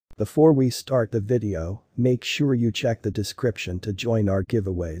Before we start the video, make sure you check the description to join our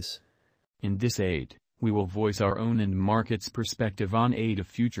giveaways. In this aid, we will voice our own and market's perspective on ADA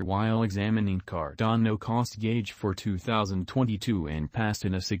future while examining Cardano cost gauge for 2022 and past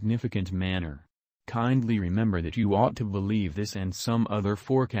in a significant manner. Kindly remember that you ought to believe this and some other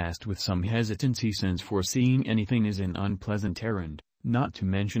forecast with some hesitancy, since foreseeing anything is an unpleasant errand, not to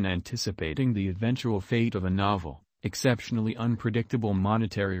mention anticipating the eventual fate of a novel, exceptionally unpredictable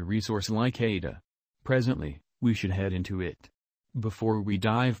monetary resource like ADA. Presently, we should head into it. Before we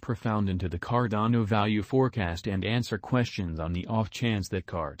dive profound into the Cardano value forecast and answer questions on the off chance that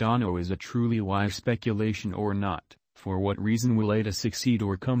Cardano is a truly wise speculation or not, for what reason will ADA succeed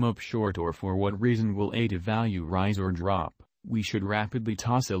or come up short, or for what reason will ADA value rise or drop, we should rapidly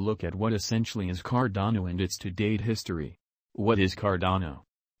toss a look at what essentially is Cardano and its to-date history. What is Cardano?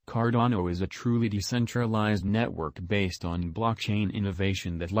 Cardano is a truly decentralized network based on blockchain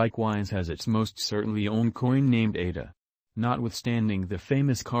innovation that likewise has its most certainly own coin named ADA. Notwithstanding the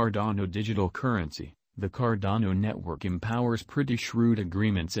famous Cardano digital currency, the Cardano network empowers pretty shrewd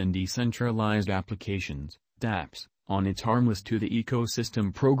agreements and decentralized applications, dApps, on its harmless to the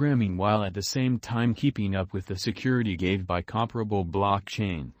ecosystem programming, while at the same time keeping up with the security gave by comparable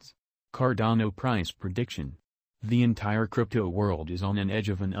blockchains. Cardano price prediction. The entire crypto world is on an edge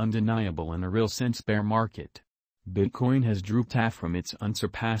of an undeniable and a real sense bear market. Bitcoin has drooped half from its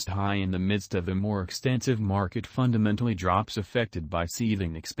unsurpassed high in the midst of a more extensive market fundamentally drops affected by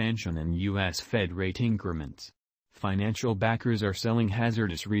seething expansion and U.S. Fed rate increments. Financial backers are selling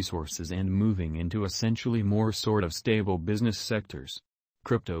hazardous resources and moving into essentially more sort of stable business sectors.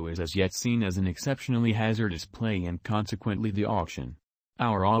 Crypto is as yet seen as an exceptionally hazardous play, and consequently the auction.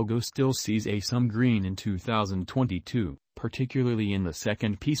 Our algo still sees some green in 2022, particularly in the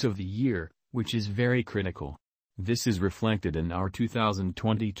second piece of the year, which is very critical. This is reflected in our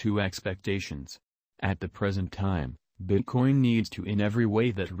 2022 expectations. At the present time, Bitcoin needs to, in every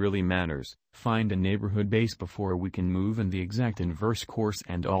way that really matters, find a neighborhood base before we can move in the exact inverse course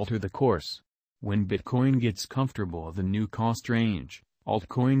and alter the course. When Bitcoin gets comfortable the new cost range,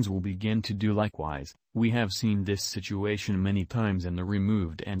 altcoins will begin to do likewise. We have seen this situation many times in the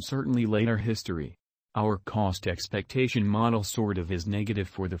removed and certainly later history. Our cost expectation model sort of is negative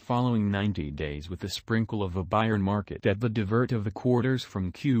for the following 90 days, with a sprinkle of a buyer market at the divert of the quarters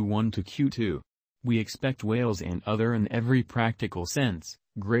from Q1 to Q2. We expect whales and other, in every practical sense,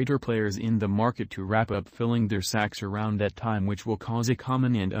 greater players in the market to wrap up filling their sacks around that time, which will cause a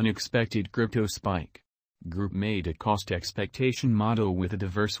common and unexpected crypto spike. Group made a cost expectation model with a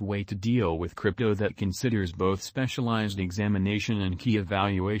diverse way to deal with crypto that considers both specialized examination and key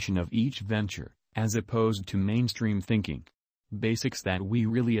evaluation of each venture, as opposed to mainstream thinking. Basics that we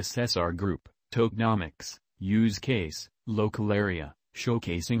really assess are group, tokenomics, use case, local area,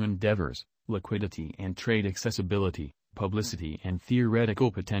 showcasing endeavors, liquidity and trade accessibility, publicity and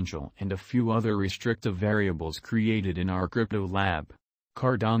theoretical potential, and a few other restrictive variables created in our crypto lab.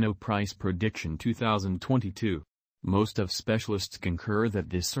 Cardano price prediction 2022. Most of specialists concur that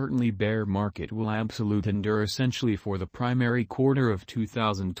this certainly bear market will absolute endure essentially for the primary quarter of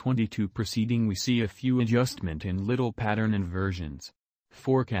 2022. Preceding we see a few adjustment in little pattern inversions.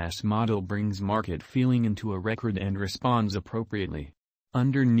 Forecast model brings market feeling into a record and responds appropriately.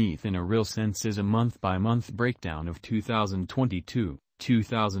 Underneath in a real sense is a month-by-month breakdown of 2022.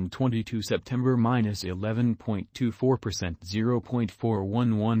 2022 September minus 11.24%,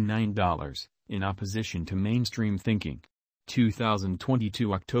 $0.4119, in opposition to mainstream thinking.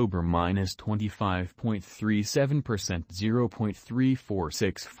 2022 October minus 25.37%,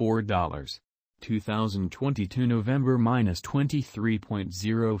 $0.3464. 2022 November minus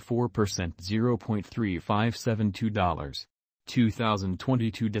 23.04%, $0.3572.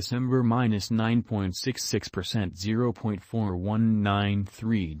 2022 December minus 9.66%,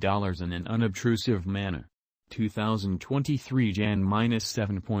 $0.4193 in an unobtrusive manner. 2023 Jan minus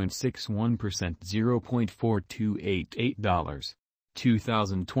 7.61%, $0.4288.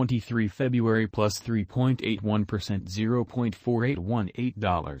 2023 February plus 3.81%,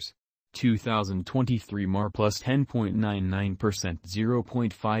 $0.4818. 2023 Mar plus 10.99%,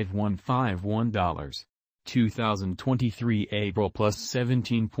 $0.5151. 2023 April plus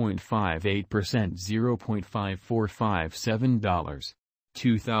 17.58%, $0.5457.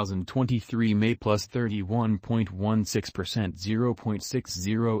 2023 May plus 31.16%,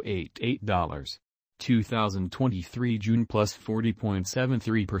 $0.6088. 2023 June plus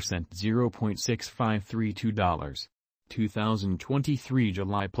 40.73%, $0.6532. 2023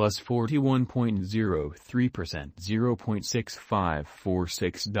 July plus 41.03%,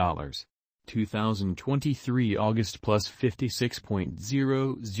 $0.6546. 2023 August plus 56.00%,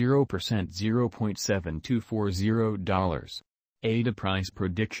 $0.7240. ADA price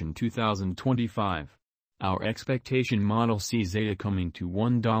prediction 2025. Our expectation model sees ADA coming to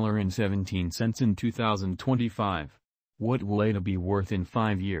 $1.17 in 2025. What will ADA be worth in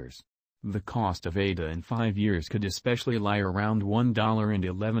 5 years? The cost of ADA in 5 years could especially lie around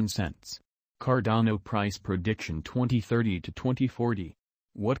 $1.11. Cardano price prediction 2030 to 2040.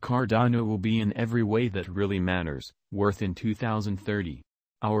 What Cardano will be in every way that really matters, worth in 2030.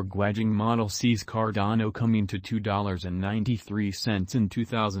 Our Guajing model sees Cardano coming to $2.93 in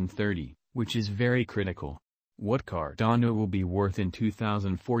 2030, which is very critical. What Cardano will be worth in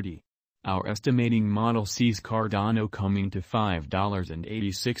 2040. Our estimating model sees Cardano coming to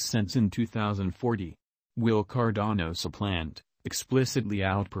 $5.86 in 2040. Will Cardano supplant, explicitly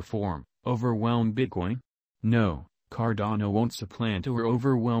outperform, overwhelm Bitcoin? No. Cardano won't supplant or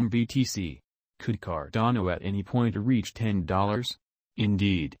overwhelm BTC. Could Cardano at any point reach $10?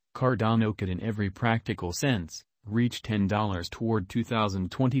 Indeed, Cardano could in every practical sense, reach $10 toward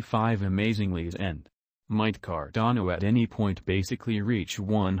 2025 amazingly's end. Might Cardano at any point basically reach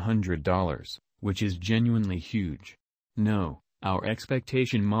 $100, which is genuinely huge? No, our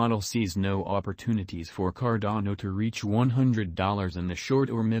expectation model sees no opportunities for Cardano to reach $100 in the short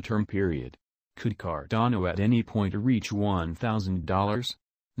or midterm period. Could Cardano at any point reach $1,000?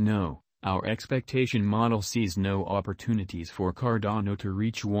 No, our expectation model sees no opportunities for Cardano to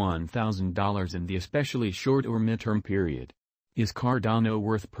reach $1,000 in the especially short or midterm period. Is Cardano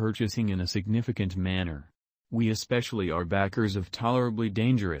worth purchasing in a significant manner? We especially are backers of tolerably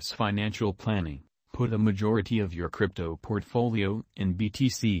dangerous financial planning. Put a majority of your crypto portfolio in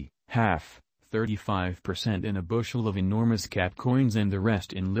BTC, half, 35% in a bushel of enormous cap coins and the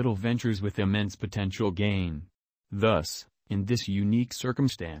rest in little ventures with immense potential gain. Thus, in this unique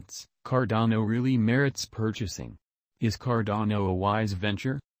circumstance, Cardano really merits purchasing. Is Cardano a wise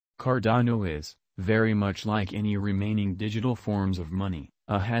venture? Cardano is, very much like any remaining digital forms of money,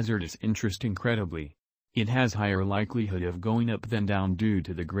 a hazardous interest incredibly. It has higher likelihood of going up than down due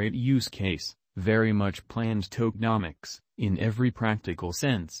to the great use case, very much planned tokenomics, in every practical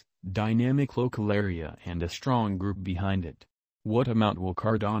sense, dynamic local area and a strong group behind it. What amount will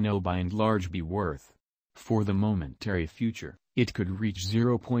Cardano by and large be worth? For the momentary future, it could reach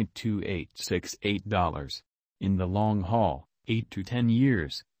 $0.2868. In the long haul, 8 to 10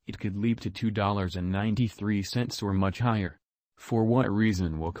 years, it could leap to $2.93 or much higher. For what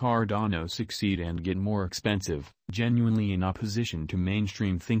reason will Cardano succeed and get more expensive, genuinely in opposition to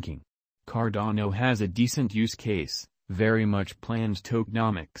mainstream thinking? Cardano has a decent use case, very much planned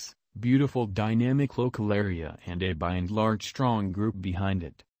tokenomics, beautiful dynamic local area and a by and large strong group behind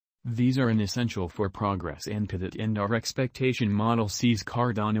it. These are an essential for progress, and to that end our expectation model sees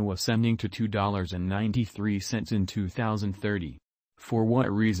Cardano ascending to $2.93 in 2030. For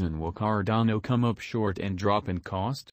what reason will Cardano come up short and drop in cost?